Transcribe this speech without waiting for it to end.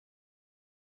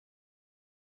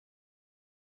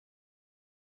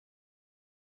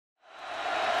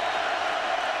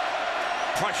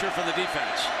pressure for the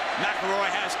defense. McElroy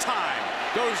has time,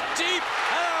 goes deep,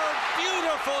 and a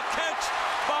beautiful catch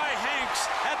by Hanks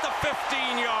at the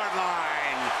 15-yard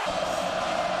line.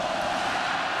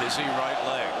 Busy right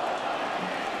leg.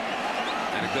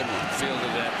 And a good one, fielded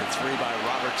at the 3 by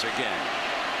Roberts again.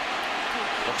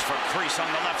 Looks for crease on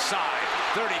the left side.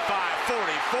 35, 40,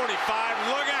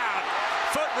 45, look out.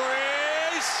 Foot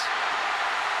race.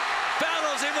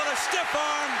 Battles him with a stiff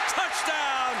arm.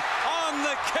 Touchdown on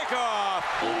the kickoff.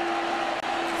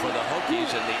 For the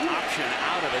Hokies and the option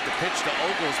out of it, the pitch to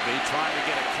Oglesby, trying to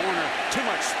get a corner. Too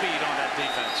much speed on that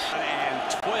defense. And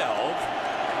 12.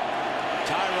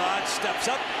 Tyrod steps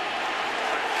up.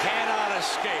 Cannot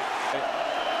escape.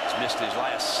 He's missed his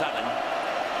last 7.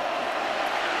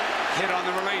 Hit on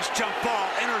the release, jump ball,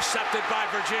 intercepted by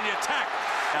Virginia Tech.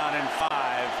 Down in 5.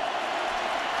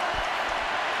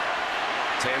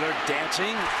 Taylor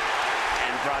dancing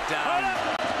and brought down.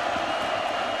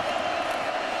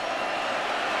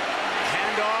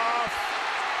 Handoff.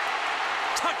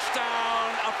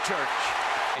 Touchdown, Upchurch.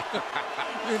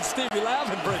 And Stevie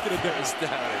Lavin breaking it down.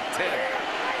 Down at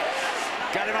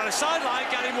 10. Got him on the sideline,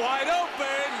 got him wide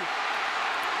open.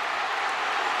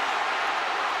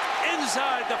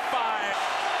 Inside the 5.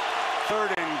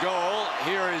 3rd and goal.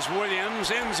 Here is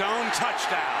Williams, end zone,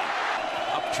 touchdown.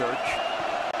 Upchurch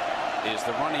is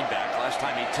the running back. Last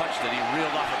time he touched it, he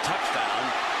reeled off a touchdown,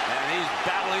 and he's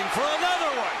battling for another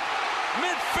one.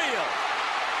 Midfield.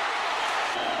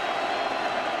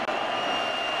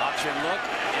 Option look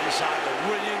inside the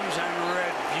Williams and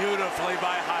read beautifully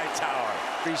by Hightower.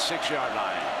 36-yard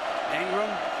line. Ingram,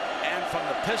 and from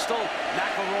the pistol,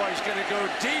 McElroy's going to go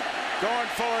deep, going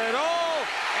for it all,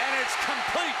 and it's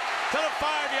complete to the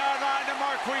 5-yard line to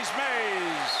Marquise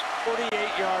Mays.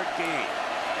 48-yard gain.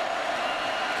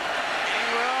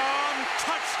 Ingram,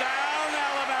 touchdown,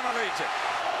 Alabama leads it.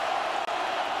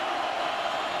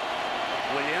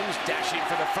 Williams dashing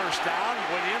for the first down.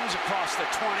 Williams across the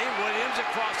 20. Williams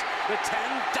across the 10,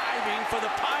 diving for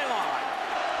the pylon.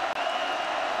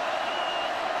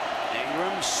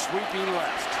 Ingram sweeping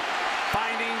left,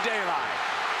 finding daylight.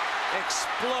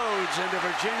 Explodes into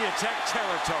Virginia Tech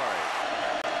territory.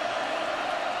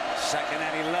 2nd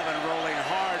and 11, rolling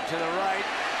hard to the right.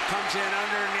 Comes in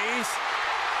underneath.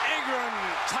 Ingram,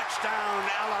 touchdown,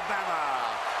 Alabama.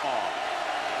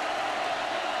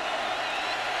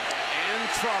 In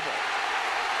trouble.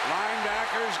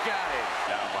 Linebackers got him.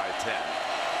 Down by 10.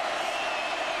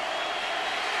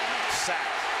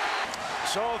 Sack.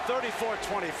 So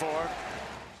 34-24.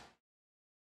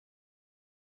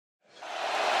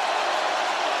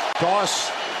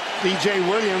 Toss. B.J.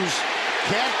 Williams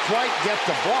can't quite get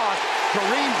the block.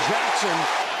 Kareem Jackson.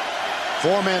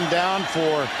 4 men down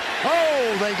for.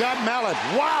 Oh, they got Mallett.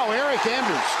 Wow, Eric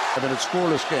Andrews. In a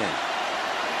scoreless game.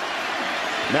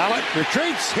 Mallett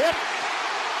retreats, hit.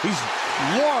 He's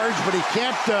large, but he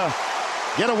can't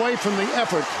get away from the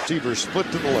effort. Receiver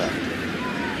split to the left.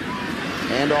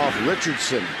 Hand off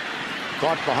Richardson.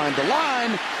 Caught behind the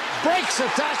line. Breaks a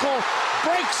tackle.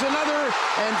 Breaks another.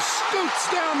 And scoots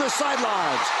down the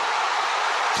sidelines.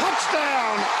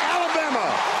 Touchdown, Alabama.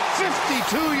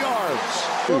 52 yards.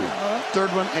 Ooh,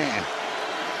 3rd one and.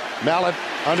 Mallett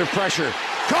under pressure.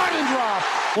 Caught and dropped.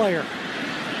 Player.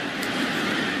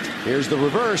 Here's the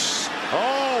reverse.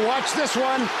 Oh, watch this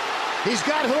one. He's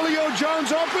got Julio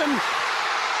Jones open.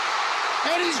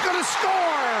 And he's going to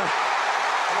score.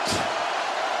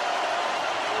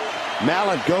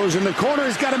 Mallett goes in the corner.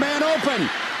 He's got a man open.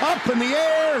 Up in the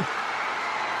air.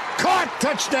 Caught.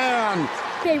 Touchdown.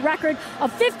 A record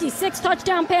of 56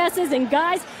 touchdown passes, and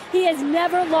guys, he has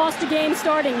never lost a game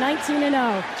starting 19-0.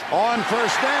 On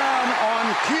first down,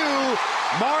 on cue,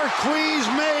 Marquise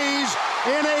Mays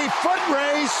in a foot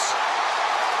race.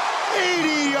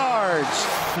 80 yards.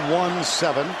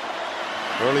 1-7.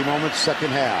 Early moments, 2nd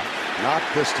half. Not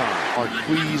this time.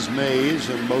 Marquise Mays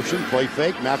in motion, play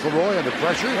fake. McElroy under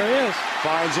pressure. There he is.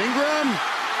 Finds Ingram.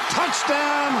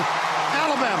 Touchdown,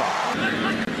 Alabama.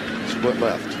 Split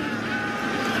left.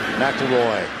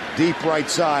 McElroy, deep right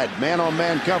side,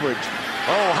 man-on-man coverage.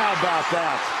 Oh, how about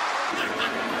that?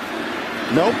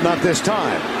 Nope, not this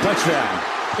time. Touchdown.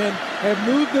 And have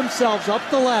moved themselves up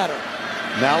the ladder.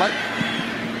 Mallett.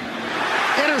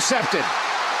 Intercepted.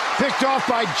 Picked off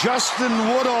by Justin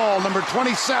Woodall, number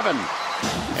 27.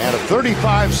 And a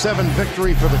 35-7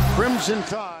 victory for the Crimson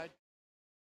Tide.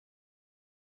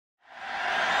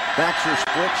 Baxter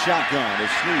split shotgun as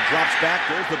Snead drops back.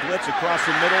 There's the blitz across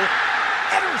the middle.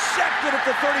 Intercepted at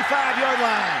the 35-yard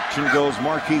line. Goes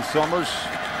Marquise Summers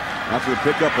after a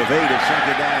pickup of 8 at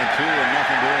 2nd down and 2 and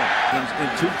nothing doing.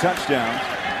 In 2 touchdowns.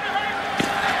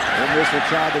 And this will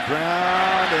try the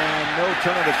ground and no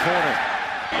turn of the corner.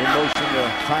 In motion, the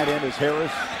tight end is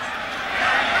Harris.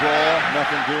 Draw,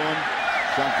 nothing doing.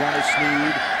 Shotgun is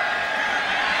Snead.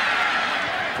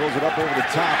 Throws it up over the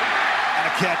top. And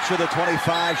a catch to the 25,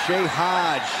 Shea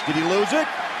Hodge. Did he lose it?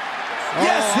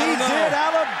 Yes, he did.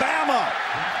 Alabama.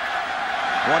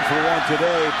 1 for 1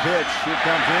 today. Pitch. Here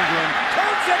comes Ingram.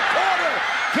 Turns it corner.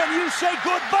 Can you say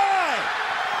goodbye?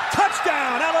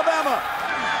 Touchdown, Alabama.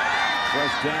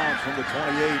 Fresh down from the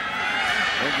 28.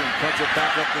 Ingram cuts it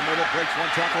back up the middle. Breaks one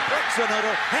tackle. Breaks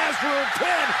another. Has room. 10,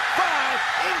 5.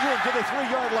 Ingram to the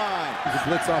 3-yard line. There's a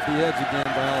blitz off the edge again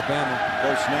by Alabama.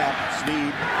 Low snap.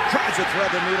 Snead tries to thread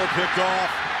the needle. Picked off.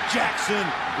 Jackson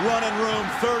running room.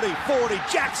 30, 40.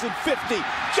 Jackson 50.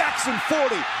 Jackson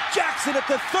 40. Jackson at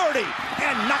the 30.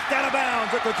 And knocked out of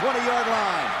bounds at the 20-yard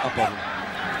line.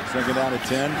 Second down at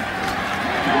 10.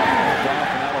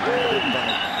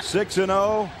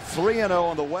 6-0. 3-0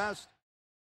 on the West.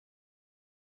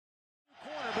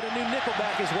 But a new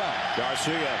nickelback as well.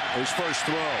 Garcia, his first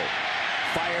throw.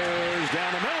 Fires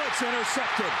down the middle. It's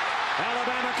intercepted.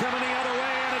 Alabama coming the other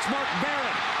way, and it's Mark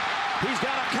Barron. He's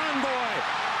got a convoy.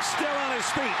 Still on his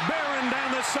feet. Barron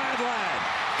down the sideline.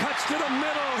 Cuts to the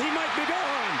middle. He might be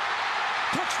gone.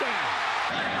 Touchdown.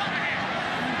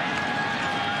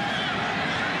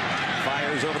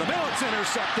 Fires over the middle. It's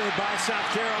intercepted by South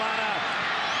Carolina.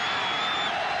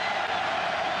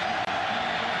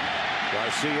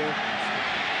 Garcia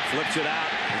flips it out.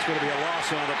 It's going to be a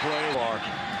loss on the play.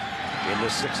 In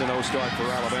the 6-0 start for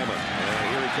Alabama. And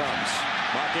here he comes.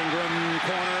 Mark Ingram,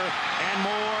 corner, and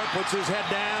more. Puts his head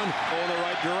down. In the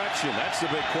right direction. That's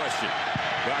the big question.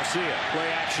 Garcia,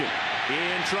 play action.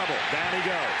 In trouble. Down he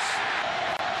goes.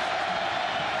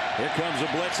 Here comes a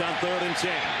blitz on 3rd and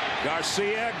 10.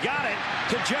 Garcia got it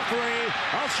to Jeffrey.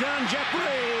 Alshon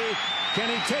Jeffrey. Can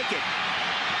he take it?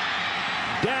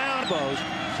 Down.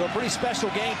 So a pretty special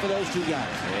game for those two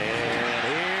guys. And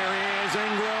here is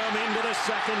Ingram into the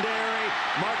secondary.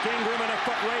 Mark Ingram in a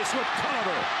foot race with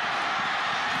Conover.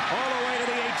 All the way to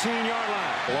the 18-yard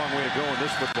line. A long way to go in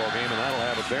this football game, and that'll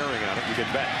have a bearing on it. You can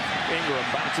bet. Ingram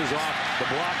bounces off the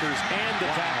blockers and the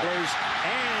tacklers,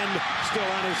 and still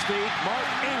on his feet. Mark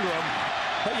Ingram.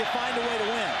 But you find a way to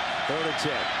win. 3rd and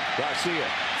 10. Garcia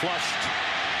flushed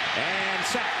and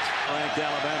sacked. Ranked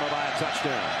Alabama by a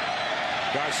touchdown.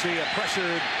 Garcia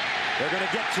pressured. They're going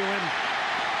to get to him.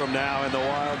 From now in the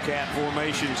Wildcat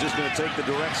formation, he's just going to take the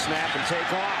direct snap and take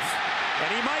off.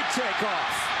 And he might take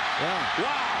off. Yeah.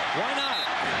 Wow. Why not?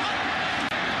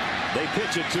 They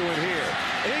pitch it to him here.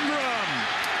 Ingram.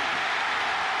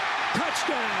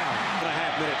 Touchdown.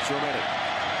 1.5 minutes remaining.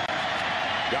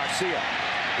 Garcia.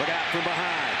 Look out from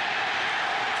behind.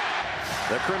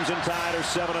 The Crimson Tide are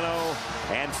 7-0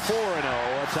 and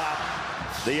 4-0 atop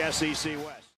the SEC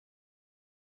West.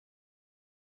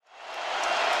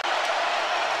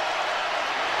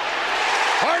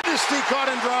 Hardesty caught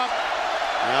and dropped.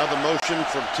 Now the motion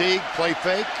from Teague. Play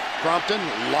fake. Crompton,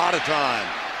 a lot of time.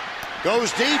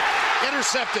 Goes deep.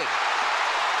 Intercepted.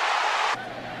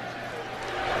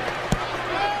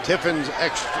 Tiffin's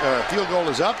field goal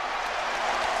is up.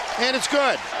 And it's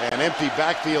good. An empty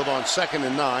backfield on 2nd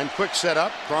and 9. Quick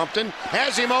setup. Crompton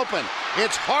has him open.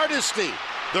 It's Hardesty.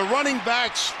 The running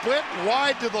back split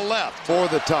wide to the left for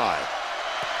the tie.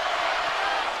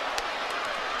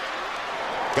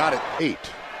 Got it. 8.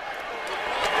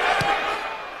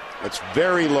 It's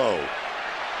very low.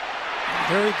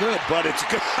 Very good. But it's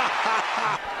good.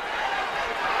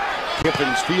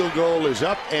 Kiffin's field goal is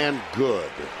up and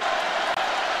good.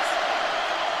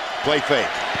 Play fake.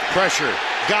 Pressure.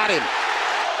 Got him.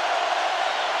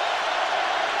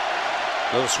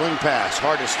 Little swing pass.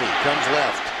 Hardesty comes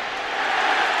left.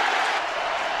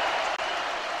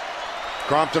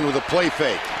 Crompton with a play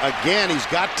fake. Again, he's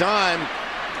got time.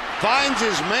 Finds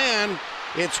his man.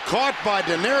 It's caught by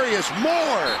Denarius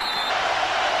Moore.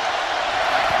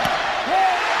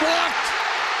 Blocked.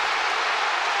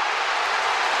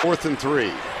 4th and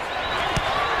 3.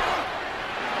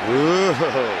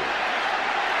 Whoa.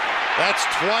 That's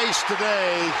twice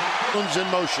today.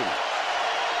 In motion.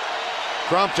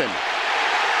 Crompton.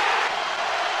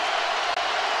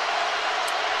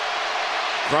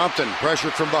 Crompton,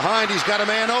 pressure from behind. He's got a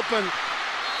man open.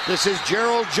 This is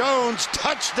Gerald Jones.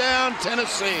 Touchdown,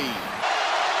 Tennessee.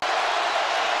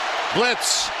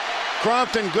 Blitz.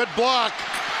 Crompton, good block.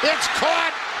 It's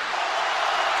caught.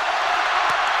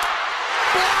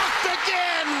 Blocked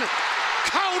again.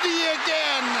 Cody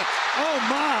again. Oh,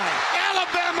 my.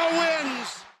 Alabama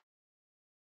wins.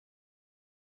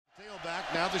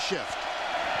 Tailback, now the shift.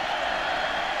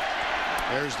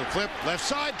 There's the flip. Left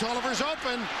side. Tolliver's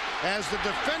open as the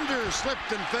defender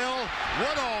slipped and fell.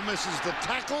 Woodall misses the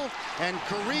tackle. And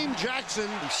Kareem Jackson,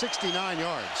 69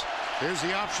 yards. Here's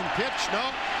the option pitch.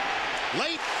 No.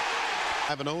 Late.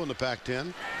 5-0 in the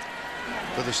Pac-10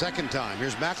 for the second time.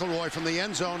 Here's McElroy from the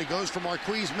end zone. He goes for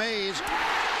Marquise Mays.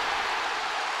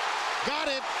 Got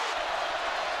it.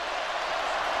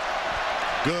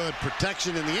 Good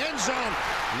protection in the end zone.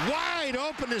 Wide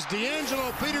open is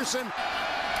D'Angelo Peterson.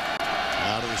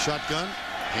 Out of the shotgun.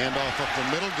 Handoff up the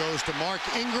middle. Goes to Mark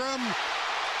Ingram.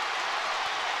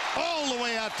 All the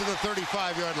way out to the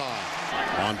 35-yard line.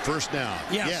 On first down.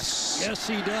 Yes. Yes,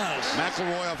 he does.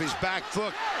 McElroy off his back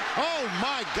foot. Oh,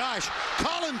 my gosh.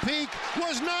 Colin Peak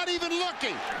was not even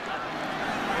looking.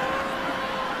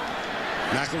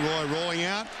 McElroy rolling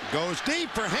out. Goes deep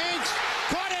for Hanks.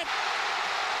 Caught it.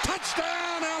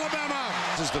 Touchdown, Alabama.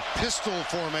 This is the pistol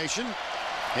formation.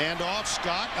 Hand off.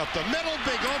 Scott up the middle.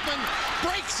 Big open.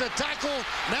 Breaks a tackle.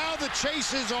 Now the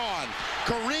chase is on.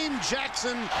 Kareem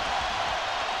Jackson.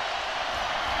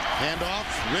 Hand off.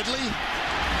 Ridley.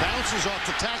 Bounces off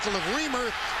the tackle of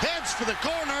Reamer. Heads for the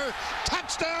corner.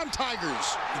 Touchdown,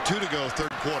 Tigers. 2 to go,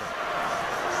 third quarter.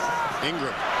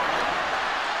 Ingram.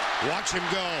 Watch him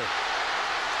go.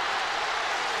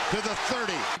 To the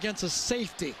 30. Against a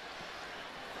safety.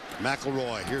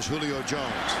 McElroy. Here's Julio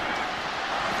Jones.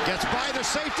 Gets by the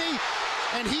safety,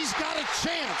 and he's got a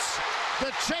chance.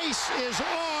 The chase is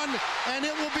on, and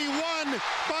it will be won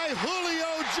by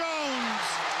Julio Jones.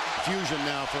 Fusion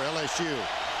now for LSU.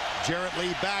 Jarrett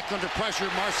Lee back under pressure.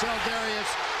 Marcel Darius.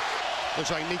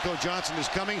 Looks like Nico Johnson is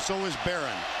coming. So is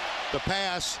Barron. The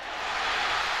pass.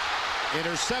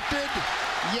 Intercepted.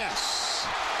 Yes.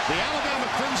 The Alabama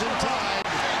Crimson Tide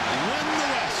win the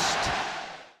West.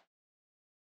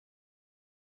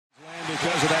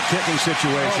 Because of that kicking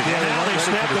situation. Oh, and now they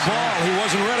snapped the ball. He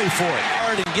wasn't ready for it.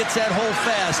 Hard and gets that hole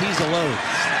fast. He's alone.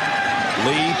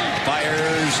 Lee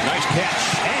fires. Nice catch.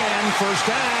 And first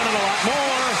down and a lot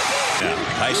more. Yeah.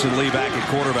 Tyson Lee back at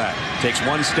quarterback. Takes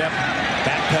one step.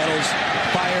 Backpedals.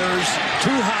 Fires.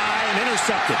 Too high and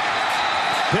intercepted.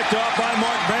 Picked off by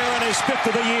Mark Barron. His 5th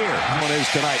of the year. One is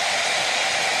tonight.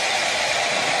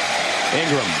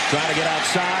 Ingram trying to get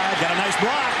outside. Got a nice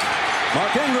block.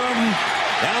 Mark Ingram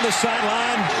down the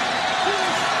sideline.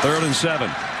 3rd and 7.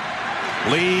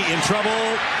 Lee in trouble.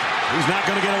 He's not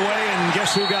going to get away, and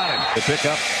guess who got him? They pick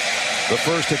up the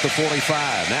first at the 45.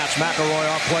 Now it's McElroy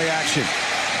off play action.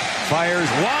 Fires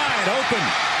wide open.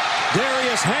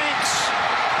 Darius Hanks.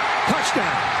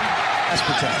 Touchdown. That's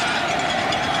protection.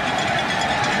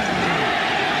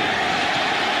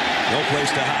 No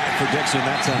place to hide for Dixon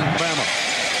that time. Alabama.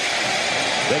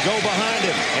 They go behind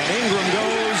him, and Ingram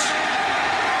goes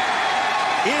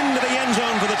into the end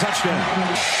zone for the touchdown.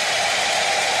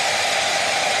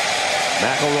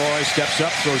 McElroy steps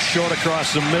up, throws short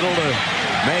across the middle to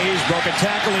Mays. Broke a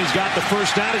tackle. He's got the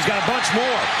first down. He's got a bunch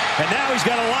more. And now he's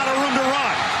got a lot of room to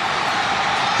run.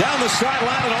 Down the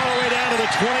sideline and all the way down to the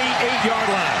 28-yard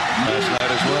line. Last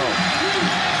night as well.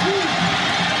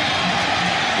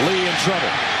 Lee in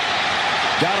trouble.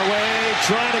 Got away,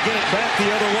 trying to get it back the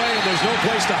other way, and there's no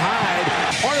place to hide.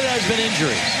 Part of that has been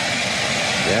injuries.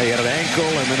 Yeah, he had an ankle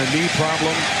and then a knee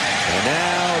problem. And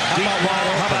now deep ball.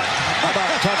 How about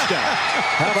touchdown?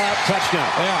 How about touchdown?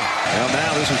 Yeah. Well,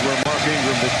 now this is where Mark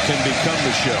Ingram can become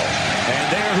the show. And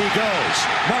there he goes.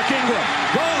 Mark Ingram,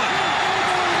 gone.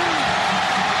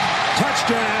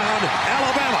 Touchdown,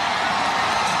 Alabama.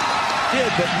 Did,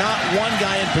 but not one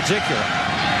guy in particular.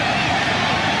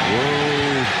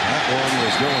 Whoa, that one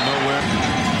was going nowhere.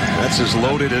 That's as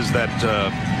loaded as that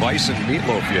bison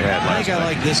meatloaf you had last night. I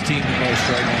like this team the most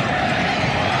right now.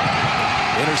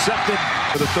 Intercepted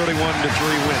for the 31-3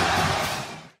 win.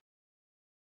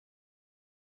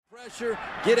 Pressure,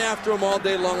 get after him all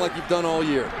day long like you've done all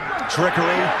year.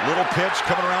 Trickery, little pitch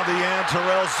coming around the end.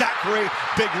 Terrell Zachary,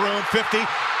 big room, 50,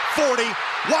 40,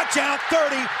 watch out,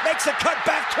 30, makes a cut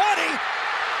back, 20.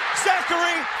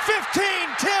 Zachary, 15,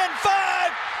 10,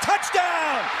 5,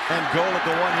 touchdown! And goal at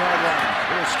the 1-yard line.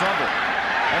 Here's Stumble.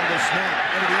 And the snap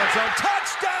into the end zone,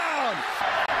 touchdown!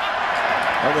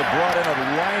 Well, they brought in a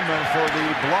lineman for the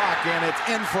block, and it's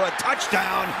in for a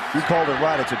touchdown. You called it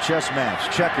right. It's a chess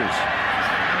match. Checkers.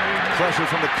 Pressure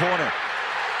from the corner.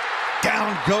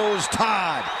 Down goes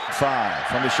Todd. 5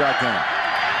 from the shotgun.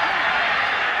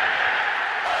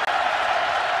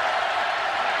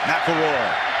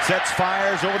 McElroy sets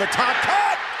fires over the top.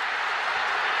 Cut!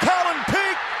 Colin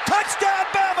Peak. Touchdown,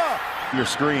 Bama! Your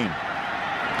screen.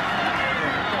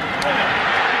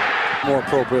 More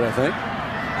appropriate, I think.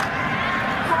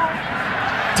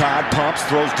 Todd pumps,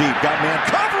 throws deep, got man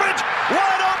coverage,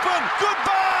 wide open,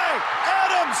 goodbye,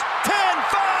 Adams, 10,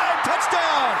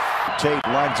 Tate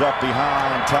lines up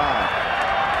behind Todd.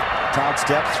 Todd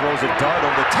steps, throws a dart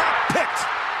over the top, picked.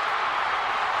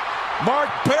 Mark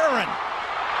Barron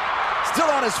still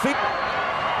on his feet.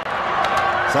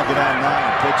 Second down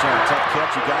 9, pitch on, tough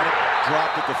catch, you got it.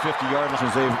 Dropped at the 50-yard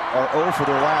line. They are 0 for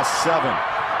their last 7.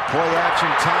 Play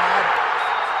action, Todd.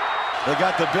 They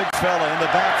got the big fella in the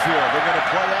backfield. They're going to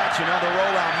play action on the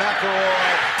rollout. McElroy,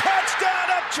 touchdown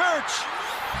up Church.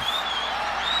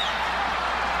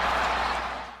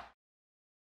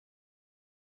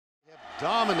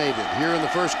 Dominated here in the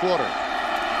first quarter.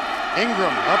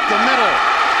 Ingram up the middle.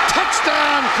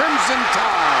 Touchdown, Crimson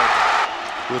Tide.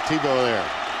 With Tebow there.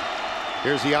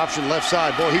 Here's the option left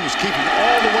side. Boy, he was keeping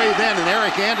all the way then, and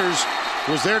Eric Anders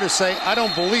was there to say, I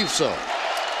don't believe so.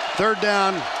 3rd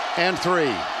down and 3.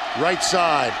 Right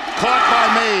side. Caught by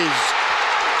Mays.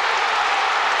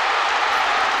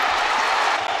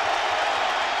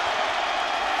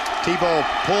 Tebow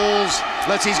pulls.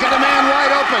 He's got a man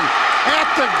wide open. At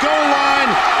the goal line,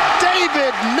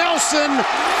 David Nelson.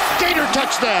 Gator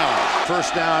touchdown.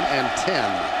 1st down and 10.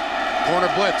 Corner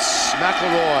blitz.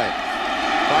 McElroy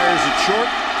fires it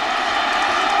short.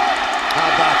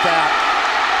 How about that?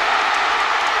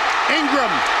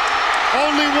 Ingram.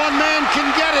 Only one man can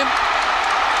get him.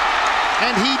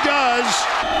 And he does.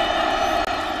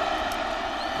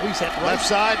 Left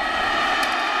side.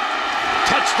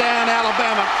 Touchdown,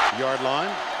 Alabama. Yard line.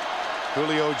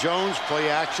 Julio Jones, play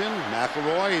action.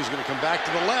 McElroy, he's going to come back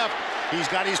to the left. He's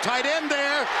got his tight end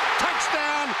there.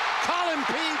 Touchdown, Colin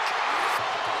Peak.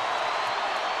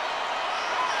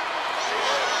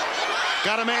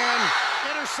 Got a man.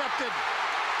 Intercepted.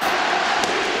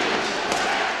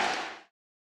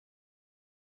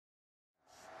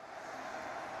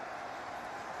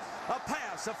 A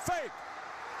pass, a fake.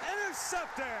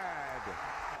 Intercepted.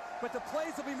 But the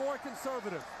plays will be more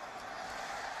conservative.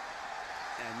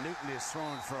 And Newton is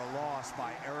thrown for a loss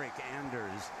by Eric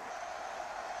Anders.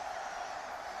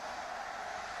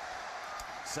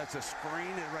 Sets a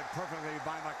screen and read perfectly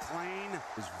by McClain.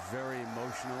 Is very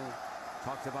emotional.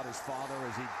 Talked about his father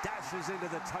as he dashes into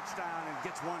the touchdown and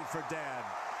gets one for Dad.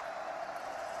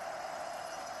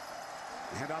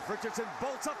 Handoff, Richardson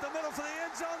bolts up the middle for the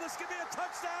end zone. This could be a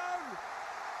touchdown.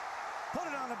 Put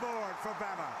it on the board for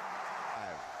Bama.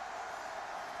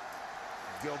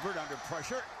 Gilbert under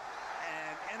pressure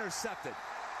and intercepted.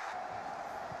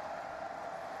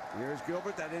 Here's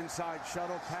Gilbert, that inside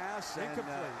shuttle pass.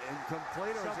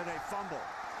 Incomplete, or is it a fumble?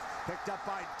 Picked up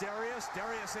by Darius.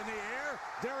 Darius in the air.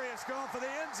 Darius going for the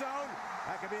end zone.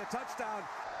 That could be a touchdown.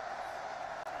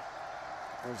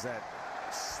 There's that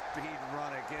speed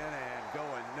run again and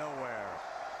going nowhere.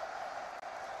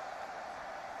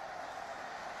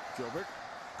 Gilbert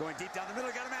going deep down the middle.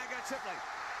 Got a man, got Shipley.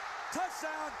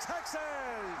 Touchdown,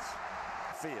 Texas!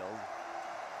 Field.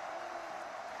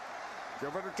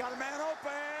 Gilbert got a man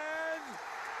open.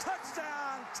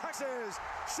 Touchdown, Texas!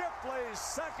 Shipley's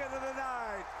second of the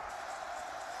night.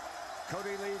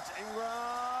 Cody leads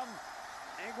Ingram.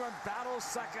 Ingram battles,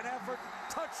 second effort.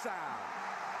 Touchdown.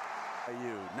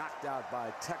 You knocked out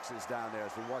by Texas down there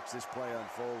as we watch this play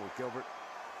unfold with Gilbert.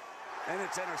 And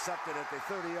it's intercepted at the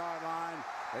 30-yard line.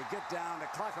 They get down. The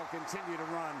clock will continue to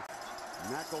run.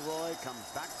 McElroy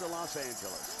comes back to Los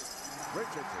Angeles.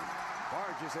 Richardson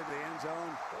barges into the end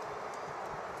zone.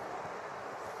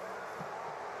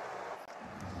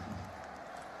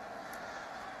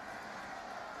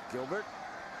 Gilbert.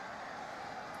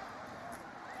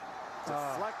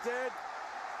 Deflected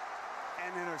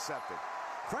and intercepted.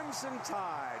 Crimson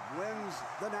Tide wins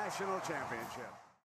the national championship.